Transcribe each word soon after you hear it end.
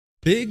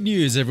Big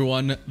news,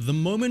 everyone. The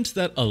moment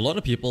that a lot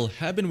of people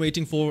have been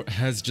waiting for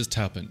has just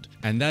happened.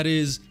 And that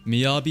is,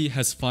 Miyabi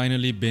has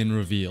finally been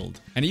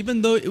revealed. And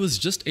even though it was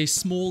just a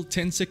small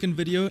 10-second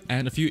video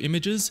and a few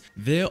images,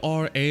 there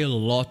are a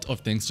lot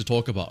of things to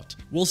talk about.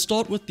 We'll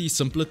start with the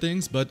simpler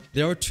things, but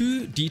there are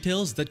two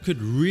details that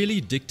could really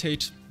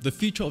dictate the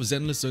future of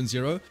Zenless Zone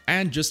Zero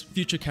and just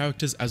future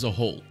characters as a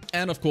whole.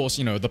 And of course,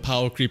 you know, the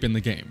power creep in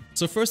the game.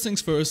 So first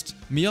things first,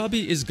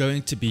 Miyabi is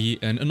going to be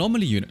an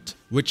anomaly unit,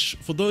 which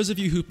for those of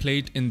you who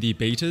played in the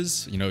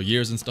betas, you know,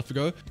 years and stuff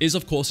ago, is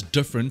of course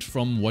different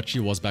from what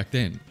she was back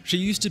then. She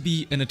used to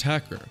be an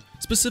attacker,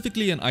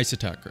 specifically an ice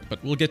attacker,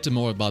 but we'll get to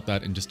more about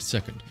that in just a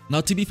second.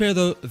 Now, to be fair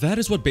though, that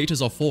is what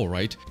betas are for,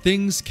 right?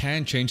 Things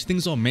can change,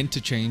 things are meant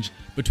to change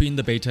between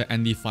the beta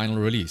and the final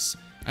release.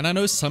 And I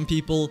know some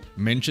people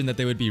mention that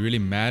they would be really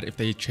mad if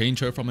they change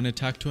her from an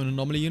attack to an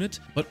anomaly unit,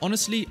 but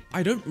honestly,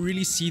 I don't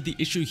really see the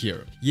issue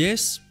here.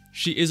 Yes,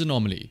 she is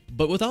anomaly,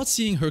 but without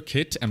seeing her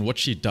kit and what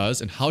she does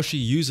and how she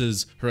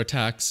uses her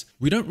attacks,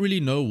 we don't really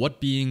know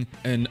what being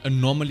an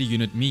anomaly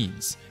unit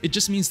means. It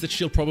just means that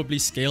she'll probably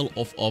scale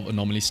off of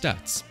anomaly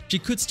stats. She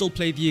could still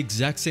play the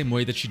exact same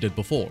way that she did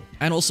before.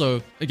 And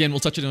also, again, we'll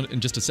touch it on in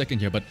just a second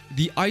here, but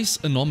the ice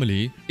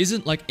anomaly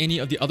isn't like any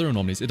of the other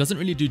anomalies. It doesn't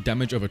really do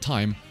damage over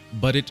time,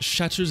 but it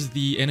shatters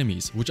the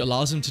enemies, which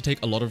allows them to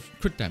take a lot of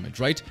crit damage,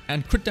 right?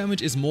 And crit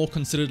damage is more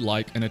considered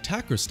like an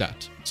attacker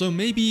stat. So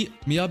maybe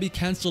Miyabi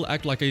can still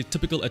act like a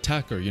typical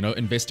attacker, you know,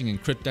 investing in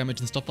crit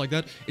damage and stuff like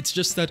that. It's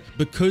just that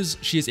because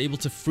she is able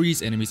to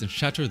freeze enemies and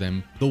shatter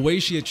them, the way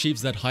she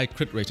achieves that high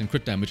crit rate and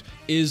crit damage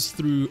is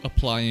through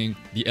applying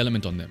the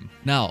element on them.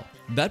 Now,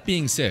 that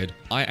being said,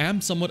 I am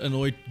somewhat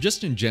annoyed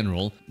just in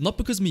general, not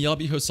because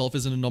Miyabi herself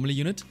is an anomaly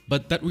unit,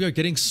 but that we are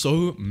getting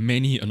so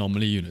many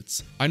anomaly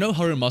units. I know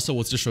Harumasa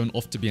was just shown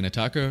off to be an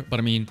attacker, but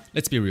I mean,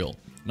 let's be real.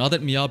 Now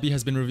that Miyabi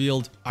has been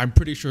revealed, I'm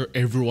pretty sure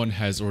everyone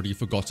has already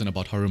forgotten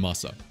about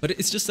Harumasa. But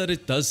it's just that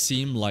it does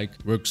seem like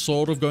we're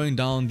sort of going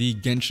down the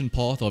Genshin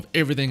path of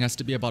everything has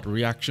to be about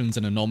reactions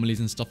and anomalies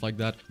and stuff like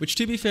that, which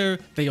to be fair,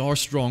 they are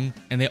strong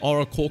and they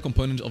are a core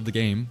component of the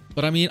game.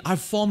 But I mean,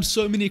 I've farmed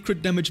so many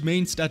crit damage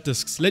main stat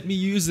discs. Let me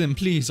use them,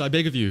 please, I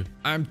beg of you.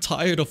 I'm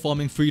tired of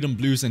farming Freedom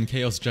Blues and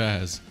Chaos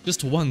Jazz.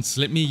 Just once,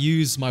 let me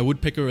use my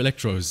Woodpecker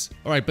Electros.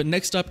 Alright, but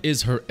next up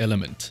is her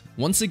element.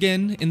 Once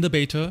again, in the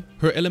beta,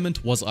 her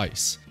element was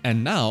ice.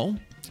 And now,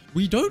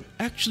 we don't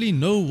actually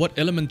know what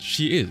element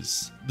she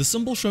is. The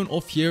symbol shown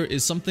off here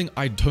is something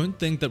I don't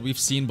think that we've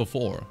seen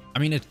before. I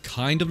mean, it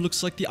kind of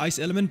looks like the ice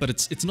element, but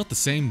it's not the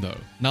same though.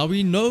 Now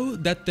we know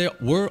that there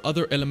were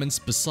other elements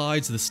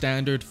besides the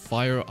standard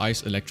fire,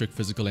 ice, electric,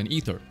 physical, and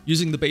ether.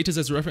 Using the betas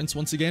as reference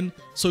once again,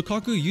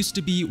 Sokaku used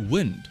to be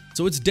wind.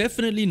 So it's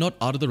definitely not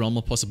out of the realm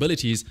of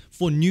possibilities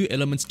for new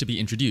elements to be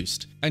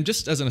introduced. And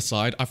just as an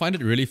aside, I find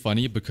it really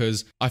funny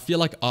because I feel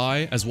like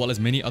I, as well as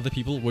many other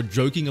people, were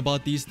joking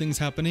about these things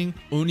happening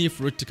only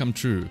for it to come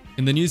true.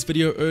 In the news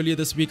video earlier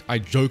this week, I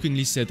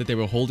jokingly said that they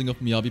were holding off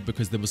Miyabi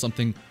because there was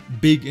something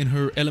big in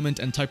her element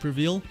and type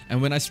reveal.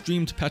 And when I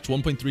streamed patch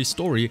 1.3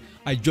 story,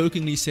 I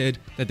jokingly said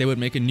that they would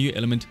make a new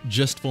element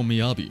just for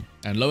Miyabi.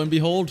 And lo and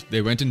behold,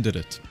 they went and did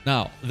it.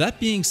 Now, that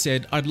being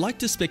said, I'd like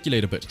to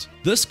speculate a bit.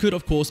 This could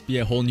of course be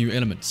a whole new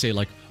element, say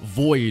like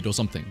Void or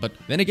something. But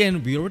then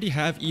again, we already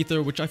have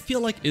Ether, which I feel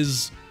like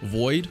is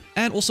Void.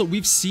 And also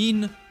we've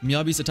seen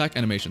Miyabi's attack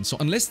animation. So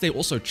unless they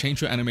also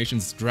change her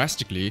animations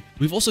drastically,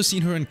 we've also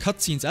seen her in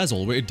cutscenes as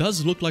well, where it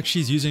does look like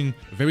she's using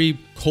a very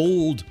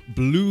cold,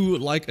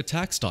 blue-like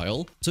attack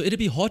style. So it'd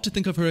be hard to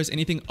think of her as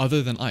anything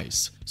other than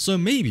ice. So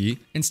maybe,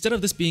 instead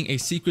of this being a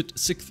secret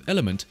 6th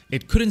element,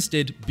 it could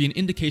instead be an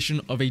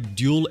indication of a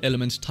dual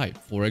element type.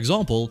 For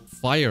example,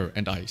 fire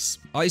and ice.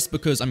 Ice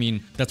because, I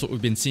mean, that's what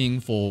we've been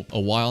seeing for a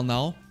while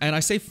now. And I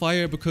say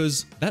fire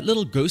because that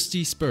little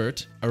ghosty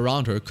spirit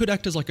around her could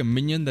act as like a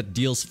minion that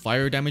deals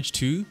fire damage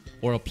too,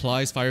 or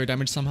applies fire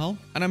damage somehow.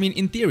 And I mean,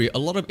 in theory, a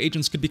lot of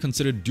agents could be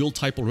considered dual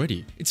type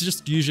already. It's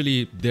just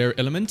usually their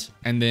element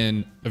and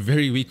then a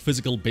very weak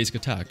physical basic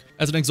attack.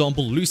 As an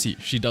example, Lucy,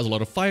 she does a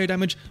lot of fire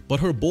damage, but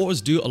her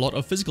boars do a lot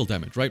of physical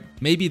damage, right?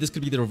 Maybe this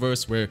could be the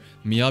reverse where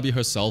Miyabi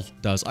herself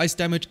does ice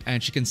damage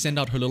and she can send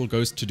out her little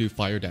ghost to do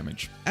fire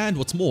damage. And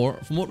what's more,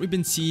 from what we've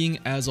been seeing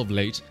as of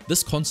late,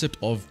 this concept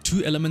of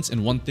two elements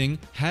in one thing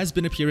has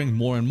been appearing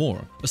more and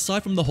more.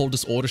 Aside from the whole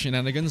disorder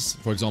shenanigans,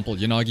 for example,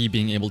 Yanagi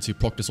being able to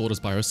proc disorders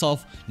by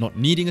herself, not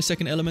needing a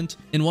second element,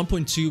 in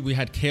 1.2 we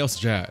had Chaos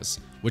Jazz,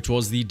 which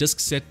was the disc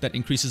set that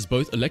increases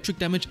both electric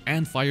damage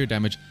and fire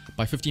damage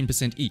by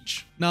 15%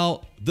 each.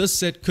 Now, this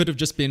set could have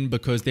just been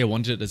because they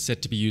wanted a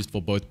set to be used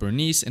for both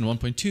Bernice in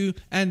 1.2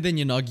 and then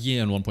Yanagi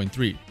in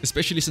 1.3,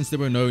 especially since there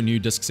were no new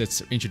disc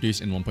sets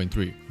introduced in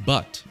 1.3.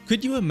 But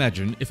could you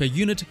imagine if a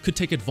unit could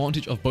take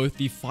advantage of both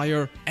the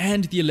fire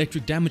and the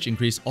electric damage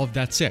increase of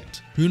that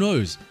set? Who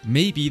knows?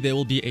 Maybe there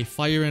will be a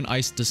fire and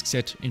ice disc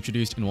set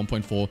introduced in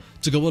 1.4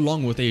 to go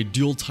along with a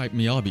dual type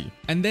Miyabi.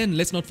 And then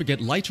let's not forget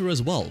Lighter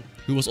as well,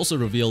 who was also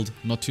revealed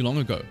not too long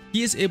ago.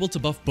 He is able to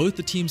buff both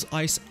the team's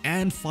ice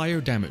and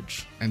fire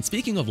damage. And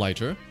speaking of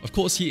Lighter, of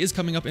course he is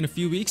coming up in a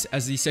few weeks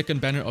as the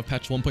second banner of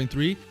patch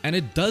 1.3, and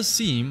it does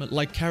seem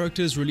like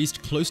characters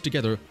released close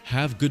together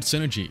have good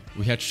synergy.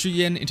 We had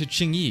Shuyen into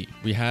Qingyi,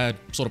 we had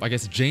sort of, I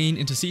guess, Jane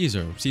into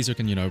Caesar. Caesar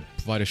can,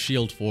 provide a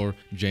shield for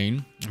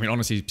Jane. I mean,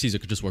 honestly, Caesar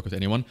could just work with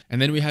anyone.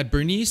 And then we had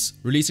Bernice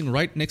releasing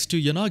right next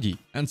to Yanagi,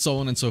 and so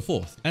on and so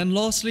forth. And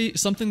lastly,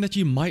 something that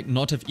you might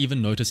not have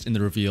even noticed in the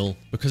reveal,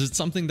 because it's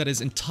something that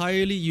is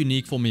entirely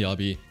unique for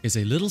Miyabi, is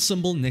a little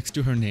symbol next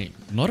to her name.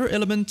 Not her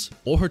element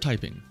or her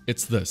typing.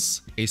 It's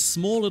this, a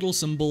small little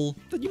symbol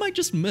that you might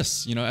just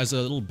miss, as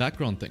a little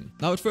background thing.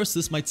 Now at first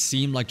this might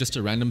seem like just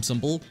a random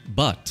symbol,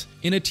 but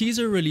in a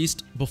teaser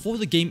released before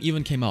the game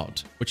even came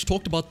out, which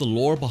talked about the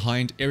lore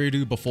behind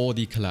Eridu before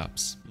the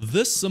collapse,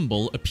 this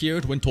symbol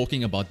appeared when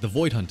talking about the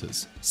Void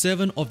Hunters,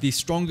 7 of the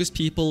strongest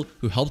people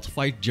who helped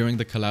fight during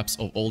the collapse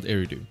of old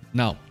Eridu.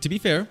 Now, to be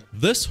fair,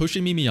 this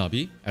Hoshimi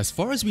Miyabi, as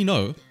far as we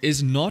know,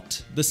 is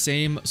not the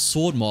same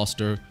sword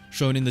master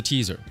shown in the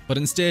teaser, but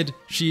instead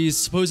she's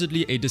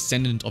supposedly a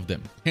descendant of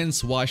them,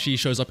 hence why she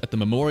shows up at the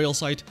memorial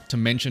site to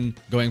mention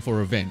going for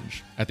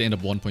revenge at the end of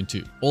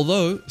 1.2.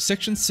 Although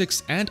Section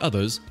 6 and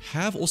others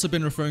have also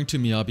been referring to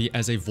Miyabi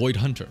as a Void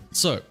Hunter,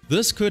 so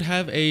this could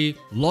have a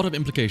lot of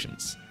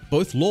implications,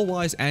 both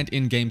lore-wise and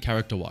in-game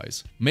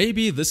character-wise.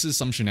 Maybe this is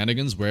some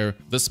shenanigans where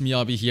this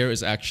Miyabi here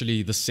is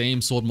actually the same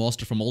sword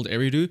master from old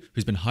Eridu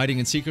who's been hiding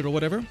in secret or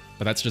whatever,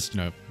 but that's just,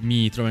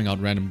 me throwing out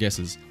random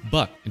guesses.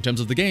 But in terms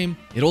of the game,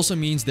 it also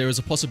means there is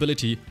a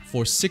possibility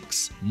for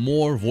 6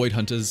 more Void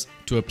Hunters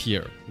to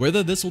appear.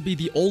 Whether this will be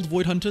the old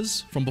Void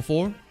Hunters from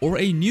before or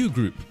a new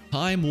group,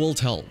 time will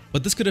tell.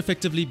 But this could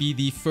effectively be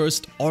the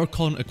first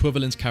Archon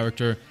equivalent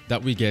character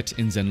that we get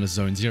in Zenless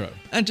Zone 0.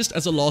 And just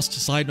as a last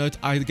side note,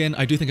 I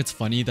do think it's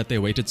funny that they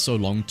waited so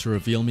long to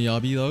reveal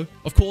Miyabi though.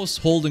 Of course,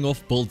 holding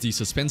off builds the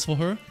suspense for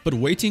her, but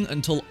waiting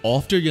until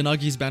after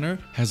Yanagi's banner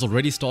has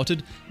already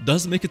started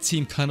does make it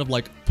seem kind of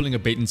like pulling a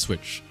bait and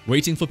switch.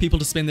 Waiting for people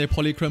to spend their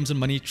polychromes and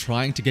money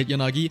trying to get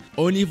Yanagi,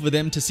 only for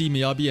them to see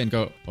Miyabi and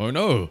go, oh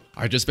no,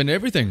 I just spent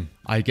everything.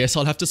 I guess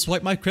I'll have to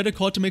swipe my credit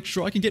card to make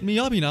sure I can get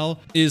Miyabi now,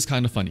 is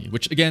kind of funny,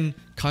 which again,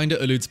 kind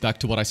of alludes back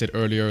to what I said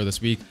earlier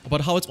this week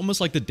about how it's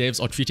almost like the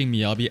devs are treating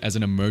Miyabi as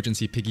an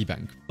emergency piggy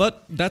bank.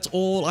 But that's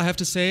all I have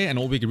to say and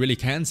all we really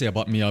can say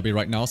about Miyabi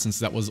right now, since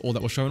that was all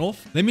that was shown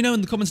off. Let me know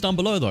in the comments down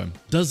below though.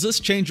 Does this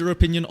change your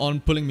opinion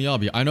on pulling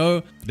Miyabi? I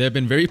know there have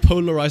been very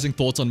polarizing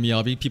thoughts on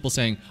Miyabi, people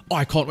saying, oh,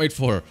 I can't wait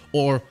for her,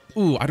 or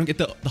ooh, I don't get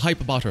the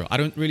hype about her. I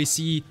don't really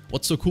see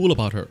what's so cool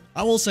about her.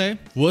 I will say,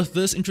 with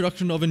this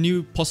introduction of a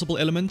new possible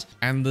element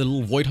and the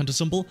little Void Hunter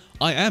symbol,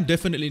 I am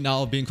definitely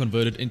now being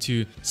converted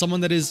into someone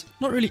that is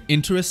not really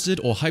interested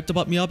or hyped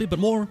about Miyabi, but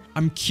more,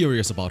 I'm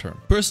curious about her.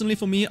 Personally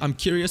for me, I'm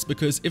curious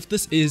because if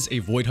this is a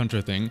Void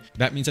Hunter thing,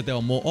 that means that there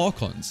are more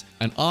Archons.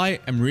 And I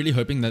am really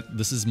hoping that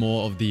this is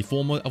more of the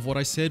former of what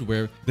I said,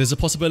 where there's a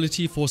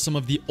possibility for some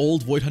of the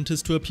old Void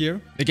Hunters to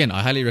appear. Again,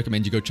 I highly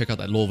recommend you go check out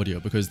that lore video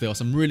because there are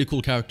some really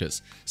cool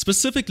characters.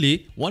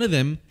 Specifically, one of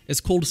them is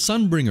called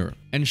Sunbringer,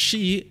 and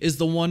she is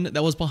the one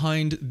that was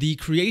behind the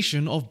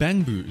creation of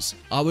Bangboos.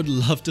 I would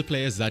love to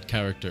play as that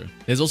character.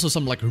 There's also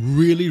some like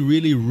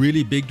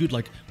really big dude,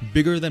 like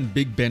bigger than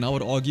Big Ben, I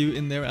would argue,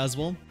 in there as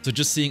well. So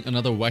just seeing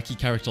another wacky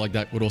character like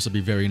that would also be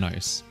very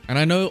nice. And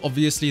I know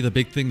obviously the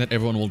big thing that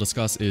everyone will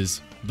discuss is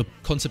the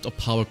concept of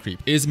power creep.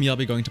 Is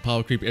Miyabi going to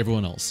power creep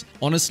everyone else?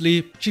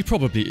 Honestly, she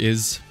probably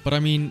is, but I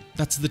mean,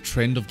 that's the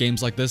trend of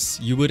games like this.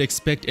 You would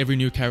expect every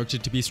new character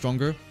to be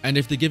stronger, and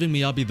if they're giving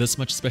Miyabi this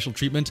much special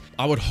treatment,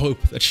 I would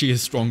hope that she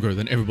is stronger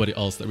than everybody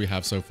else that we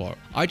have so far.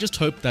 I just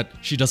hope that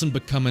she doesn't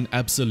become an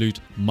absolute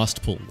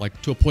must pull,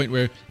 like to a point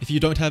where if you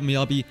don't have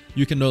Miyabi,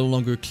 you can no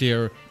longer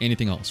clear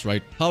anything else,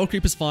 right? Power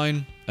creep is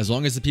fine. As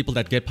long as the people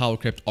that get power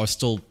crept are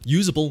still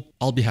usable,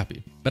 I'll be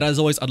happy. But as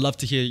always, I'd love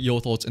to hear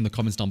your thoughts in the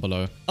comments down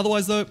below.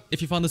 Otherwise though,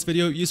 if you found this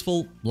video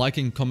useful,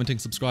 liking, commenting,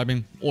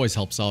 subscribing always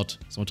helps out.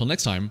 So until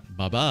next time,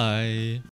 bye bye.